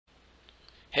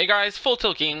Hey guys, Full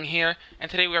Tilt Gaming here, and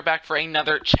today we are back for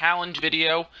another challenge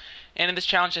video. And in this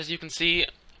challenge, as you can see,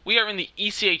 we are in the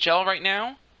ECHL right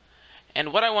now.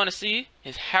 And what I want to see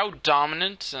is how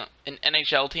dominant an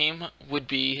NHL team would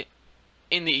be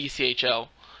in the ECHL.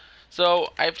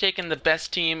 So I've taken the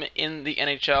best team in the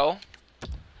NHL,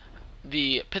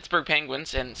 the Pittsburgh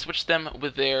Penguins, and switched them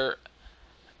with their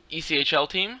ECHL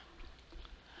team.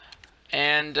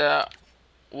 And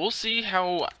we'll see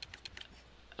how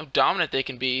dominant they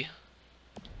can be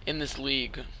in this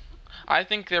league. I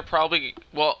think they're probably,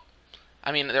 well,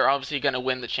 I mean, they're obviously going to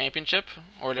win the championship,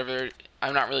 or whatever.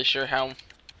 I'm not really sure how.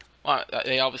 Well,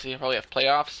 they obviously probably have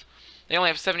playoffs. They only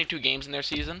have 72 games in their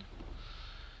season.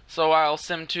 So I'll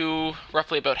sim to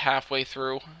roughly about halfway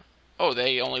through. Oh,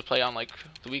 they only play on, like,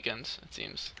 the weekends, it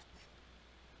seems.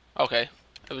 Okay.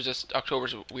 It was just,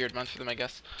 October's a weird month for them, I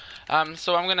guess.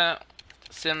 So I'm going to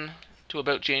sim to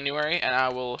about January, and I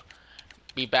will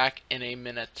be back in a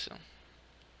minute.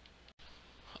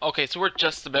 Okay, so we're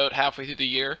just about halfway through the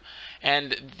year,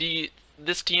 and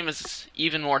this team is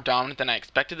even more dominant than I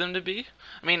expected them to be.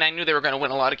 I mean, I knew they were going to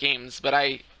win a lot of games, but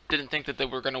I didn't think that they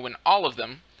were going to win all of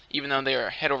them, even though they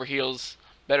are head over heels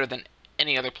better than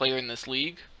any other player in this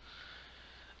league.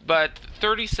 But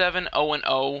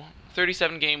 37-0-0,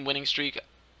 37-game winning streak,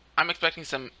 I'm expecting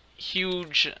some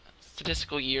huge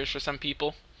statistical years for some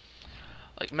people.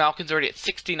 Like, Malkin's already at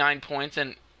 69 points,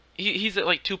 and he's at,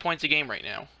 like, 2 points a game right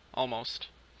now, almost.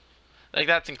 Like,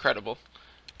 that's incredible.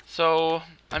 So,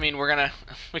 I mean,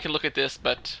 we can look at this,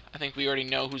 but I think we already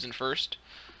know who's in first.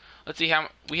 Let's see how,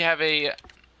 we have a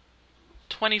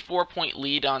 24-point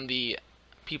lead on the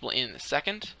people in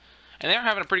second. And they're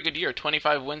having a pretty good year,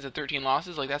 25 wins and 13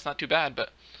 losses. Like, that's not too bad,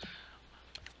 but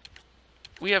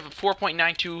we have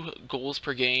 4.92 goals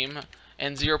per game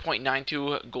and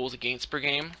 0.92 goals against per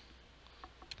game.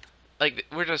 Like,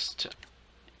 we're just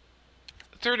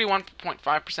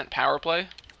 31.5% power play.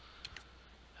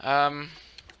 Penalty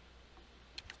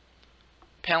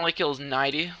kills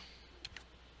 90.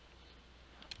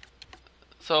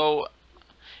 So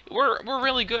we're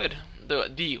really good.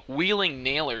 The Wheeling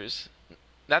Nailers.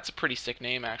 That's a pretty sick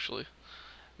name, actually.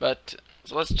 But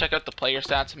so let's check out the player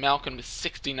stats. Malkin with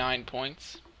 69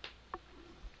 points.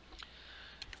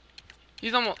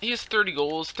 He has 30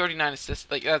 goals, 39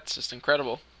 assists. Like, that's just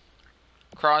incredible.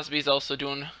 Crosby's also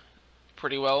doing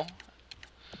pretty well.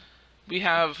 We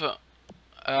have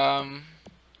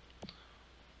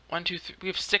we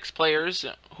have 6 players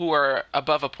who are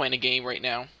above a point a game right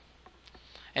now,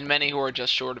 and many who are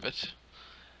just short of it.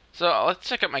 So let's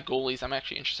check out my goalies. I'm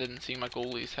actually interested in seeing my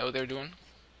goalies, how they're doing.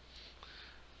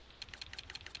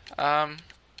 Wow,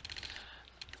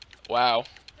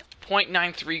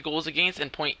 0.93 goals against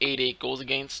and 0.88 goals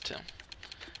against.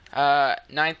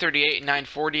 938,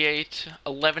 948,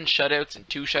 11 shutouts and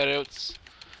 2 shutouts.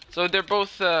 So they're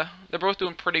both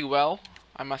doing pretty well,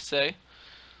 I must say.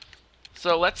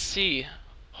 So let's see.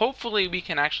 Hopefully we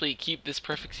can actually keep this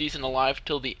perfect season alive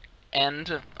till the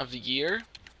end of the year.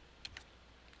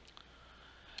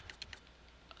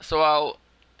 So I'll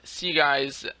see you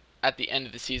guys at the end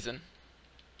of the season.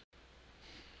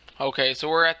 Okay, so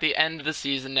we're at the end of the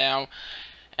season now.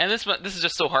 And this is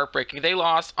just so heartbreaking. They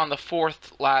lost on the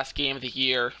 4th last game of the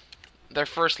year. Their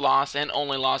first loss and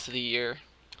only loss of the year.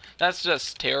 That's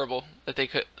just terrible that they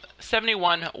could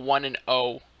 71-1-0.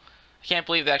 I can't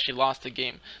believe they actually lost the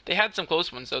game. They had some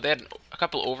close ones though. They had a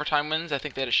couple overtime wins. I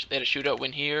think they had a shootout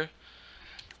win here.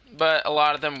 But a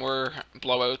lot of them were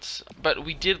blowouts. But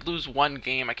we did lose one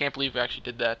game. I can't believe we actually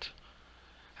did that.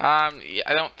 Yeah,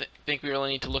 I don't think we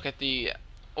really need to look at the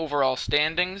overall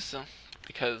standings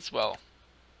because, well,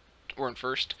 we're in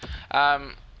first.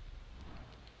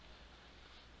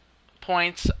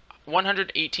 Points,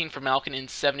 118 for Malkin in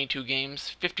 72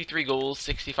 games, 53 goals,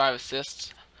 65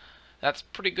 assists. That's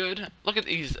pretty good. Look at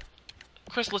these.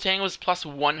 Chris Letang was plus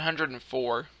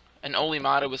 104, and Oli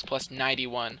Mata was plus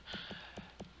 91.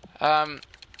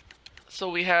 So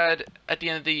we had, at the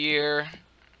end of the year,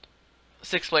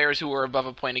 6 players who were above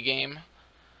a point a game.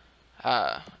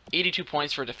 82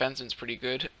 points for a defenseman is pretty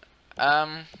good.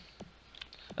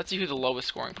 Let's see who the lowest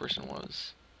scoring person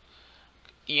was.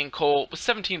 Ian Cole with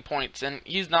 17 points, and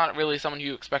he's not really someone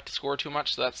you expect to score too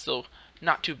much, so that's still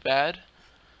not too bad.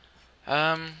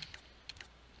 Let's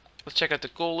check out the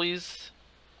goalies.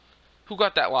 Who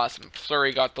got that loss?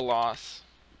 Fleury got the loss.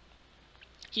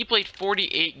 He played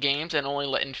 48 games and only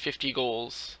let in 50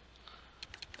 goals.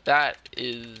 That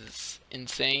is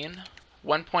insane.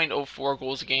 1.04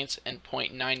 goals against and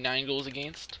 0.99 goals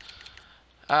against.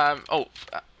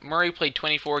 Murray played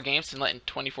 24 games and let in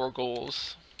 24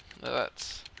 goals.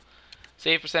 That's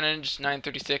save percentage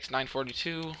 936,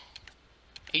 942,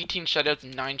 18 shutouts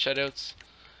and 9 shutouts.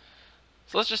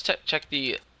 So let's just check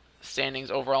the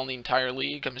standings overall in the entire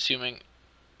league. I'm assuming,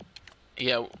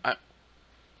 yeah,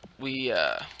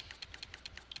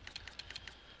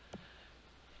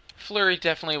 Fleury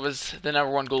definitely was the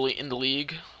 #1 goalie in the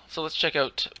league. So let's check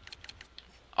out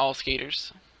all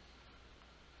skaters.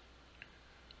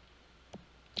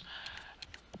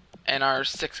 And our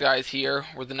 6 guys here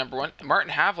were the #1.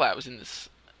 Martin Havlat was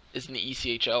is in the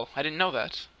ECHL. I didn't know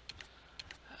that.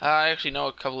 I actually know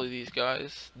a couple of these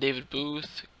guys. David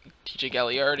Booth, TJ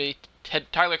Gagliardi,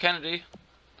 Tyler Kennedy,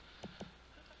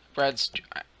 I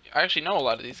actually know a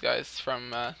lot of these guys from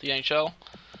the NHL.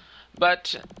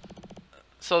 But,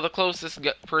 so the closest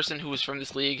person who was from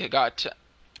this league got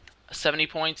 70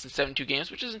 points in 72 games,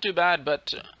 which isn't too bad,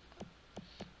 but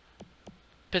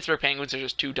Pittsburgh Penguins are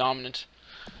just too dominant.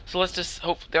 So let's just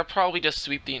hope they'll probably just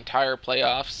sweep the entire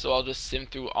playoffs, so I'll just sim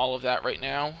through all of that right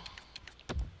now.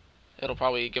 It'll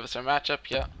probably give us our matchup,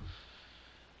 yeah.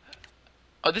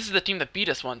 Oh, this is the team that beat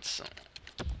us once.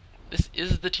 This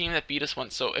is the team that beat us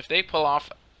once, so if they pull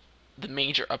off the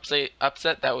major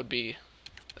upset, that would be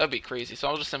crazy. So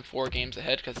I'll just sim 4 games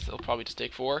ahead, because it'll probably just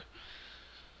take 4.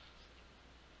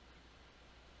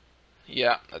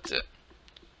 Yeah, that's it.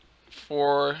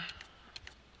 4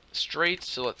 straight,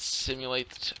 so let's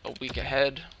simulate a week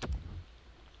ahead.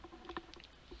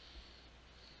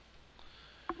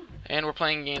 And we're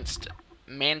playing against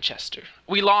Manchester.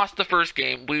 We lost the first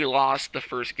game.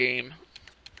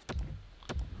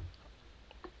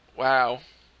 Wow.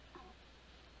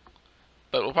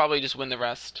 But we'll probably just win the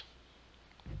rest.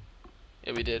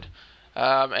 Yeah, we did.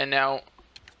 And now,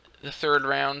 the 3rd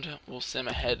round, we'll sim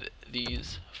ahead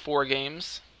these 4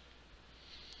 games.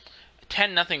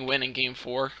 10-0 win in game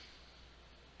 4.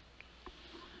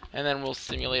 And then we'll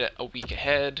simulate it a week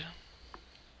ahead.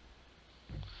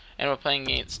 And we're playing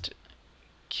against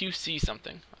QC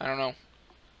something. I don't know.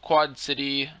 Quad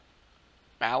City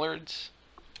Mallards.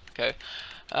 Okay.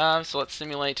 So let's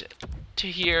simulate to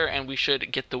here, and we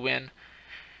should get the win.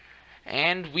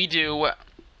 And we do.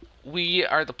 We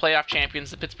are the playoff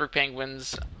champions. The Pittsburgh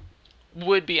Penguins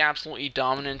would be absolutely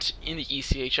dominant in the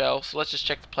ECHL. So let's just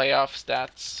check the playoff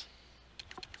stats.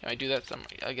 Can I do that?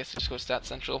 I guess I just go to Stats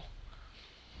Central.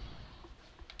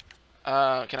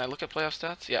 Can I look at playoff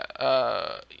stats? Yeah.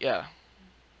 Yeah.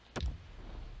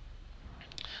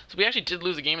 So we actually did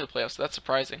lose a game in the playoffs, so that's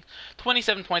surprising.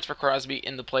 27 points for Crosby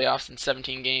in the playoffs in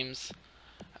 17 games.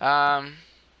 4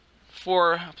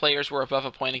 players were above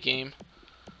a point a game.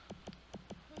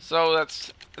 So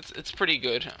it's pretty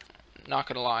good. Not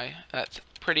gonna lie, that's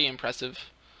pretty impressive.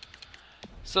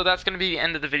 So that's gonna be the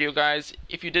end of the video, guys.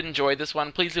 If you did enjoy this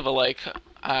one, please leave a like.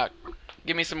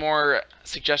 Give me some more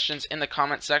suggestions in the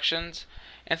comment sections,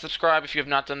 and subscribe if you have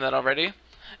not done that already.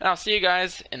 And I'll see you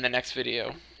guys in the next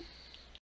video.